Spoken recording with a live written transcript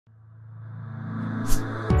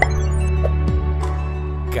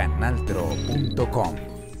canaltro.com.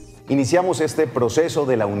 Iniciamos este proceso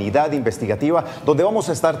de la unidad investigativa donde vamos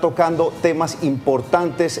a estar tocando temas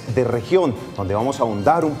importantes de región, donde vamos a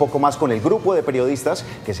ahondar un poco más con el grupo de periodistas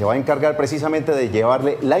que se va a encargar precisamente de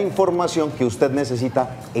llevarle la información que usted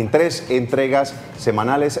necesita en 3 entregas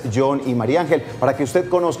semanales, John y María Ángel, para que usted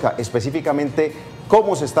conozca específicamente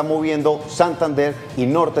cómo se está moviendo Santander y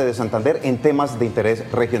norte de Santander en temas de interés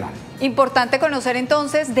regional. Importante conocer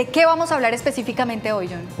entonces de qué vamos a hablar específicamente hoy,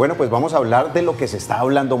 John. Bueno, pues vamos a hablar de lo que se está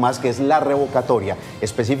hablando más, que es la revocatoria,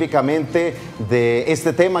 específicamente de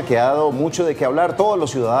este tema que ha dado mucho de qué hablar. Todos los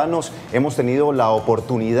ciudadanos hemos tenido la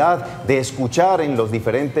oportunidad de escuchar en los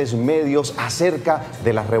diferentes medios acerca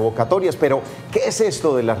de las revocatorias, pero ¿qué es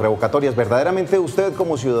esto de las revocatorias? ¿Verdaderamente usted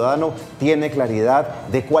como ciudadano tiene claridad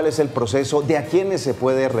de cuál es el proceso, de a quiénes se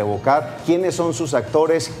puede revocar, quiénes son sus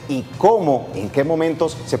actores y cómo, en qué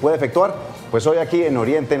momentos se puede efectuar? Pues hoy aquí en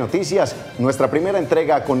Oriente Noticias, nuestra primera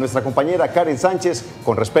entrega con nuestra compañera Karen Sánchez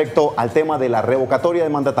con respecto al tema de la revocatoria de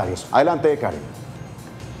mandatarios. Adelante, Karen.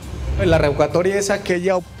 La revocatoria es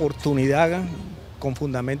aquella oportunidad con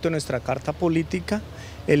fundamento en nuestra carta política,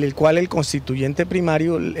 en el cual el constituyente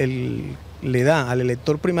primario le da al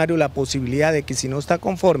elector primario la posibilidad de que si no está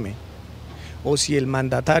conforme o si el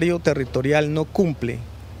mandatario territorial no cumple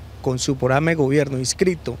con su programa de gobierno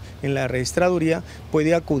inscrito en la registraduría,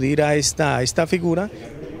 puede acudir a esta figura.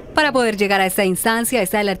 Para poder llegar a esta instancia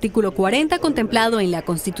está el artículo 40 contemplado en la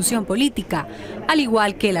Constitución Política, al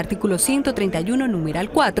igual que el artículo 131,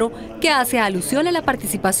 numeral 4, que hace alusión a la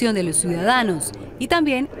participación de los ciudadanos, y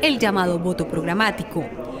también el llamado voto programático.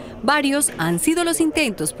 Varios han sido los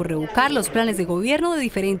intentos por revocar los planes de gobierno de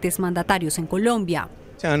diferentes mandatarios en Colombia.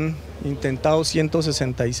 Se han intentado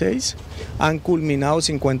 166, han culminado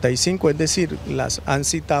 55, es decir, las han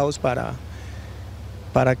citado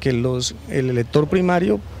para que el elector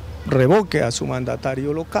primario revoque a su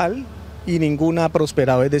mandatario local y ninguna ha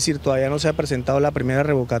prosperado, es decir, todavía no se ha presentado la primera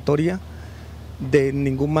revocatoria de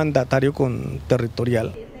ningún mandatario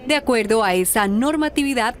territorial. De acuerdo a esa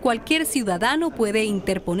normatividad, cualquier ciudadano puede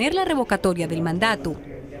interponer la revocatoria del mandato.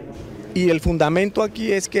 Y el fundamento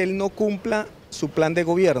aquí es que él no cumpla su plan de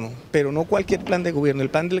gobierno, pero no cualquier plan de gobierno, el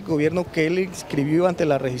plan de gobierno que él inscribió ante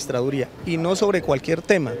la registraduría y no sobre cualquier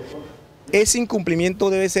tema. Ese incumplimiento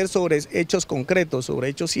debe ser sobre hechos concretos, sobre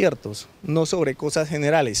hechos ciertos, no sobre cosas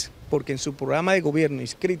generales, porque en su programa de gobierno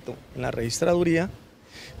inscrito en la registraduría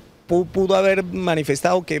pudo haber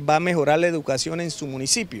manifestado que va a mejorar la educación en su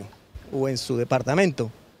municipio o en su departamento.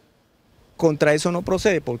 Contra eso no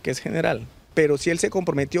procede porque es general. Pero si él se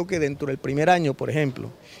comprometió que dentro del primer año, por ejemplo,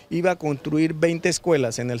 iba a construir 20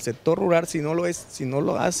 escuelas en el sector rural, si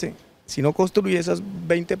no construye esas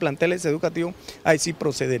 20 planteles educativos, ahí sí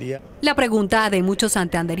procedería. La pregunta de muchos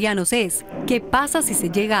santanderianos es, ¿qué pasa si se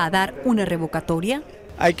llega a dar una revocatoria?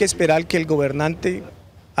 Hay que esperar que el gobernante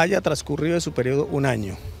haya transcurrido de su periodo un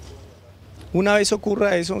año. Una vez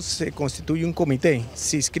ocurra eso, se constituye un comité,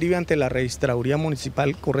 se inscribe ante la registraduría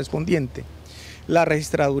municipal correspondiente. La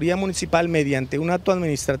registraduría municipal, mediante un acto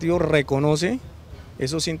administrativo, reconoce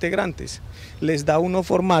esos integrantes, les da unos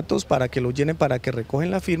formatos para que lo llenen, para que recogen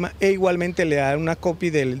la firma, e igualmente le da una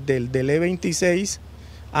copia del E26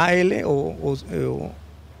 AL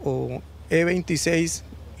o E26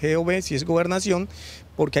 GOB, si es gobernación,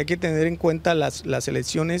 porque hay que tener en cuenta las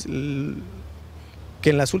elecciones, que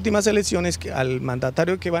en las últimas elecciones al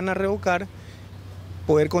mandatario que van a revocar,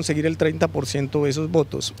 poder conseguir el 30% de esos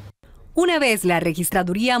votos. Una vez la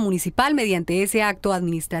registraduría municipal, mediante ese acto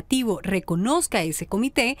administrativo, reconozca ese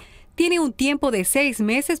comité, tiene un tiempo de 6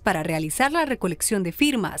 meses para realizar la recolección de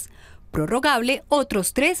firmas, prorrogable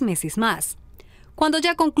otros 3 meses más. Cuando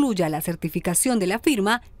ya concluya la certificación de la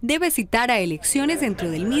firma, debe citar a elecciones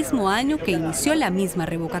dentro del mismo año que inició la misma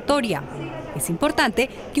revocatoria. Es importante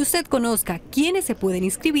que usted conozca quiénes se pueden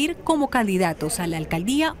inscribir como candidatos a la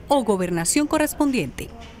alcaldía o gobernación correspondiente.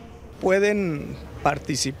 Pueden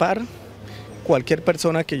participar cualquier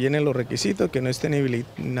persona que llene los requisitos, que no esté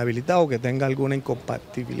inhabilitado o que tenga alguna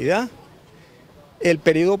incompatibilidad. El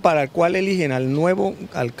periodo para el cual eligen al nuevo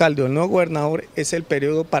alcalde o al nuevo gobernador es el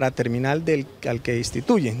periodo para terminar al que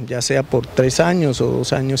destituyen, ya sea por 3 años o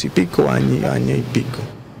 2 años y pico, año y pico.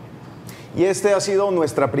 Y este ha sido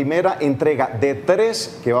nuestra primera entrega de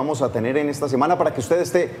 3 que vamos a tener en esta semana para que usted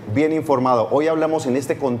esté bien informado. Hoy hablamos en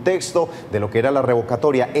este contexto de lo que era la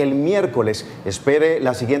revocatoria. El miércoles espere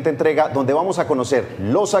la siguiente entrega donde vamos a conocer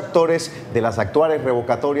los actores de las actuales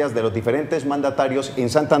revocatorias de los diferentes mandatarios en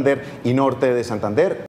Santander y norte de Santander.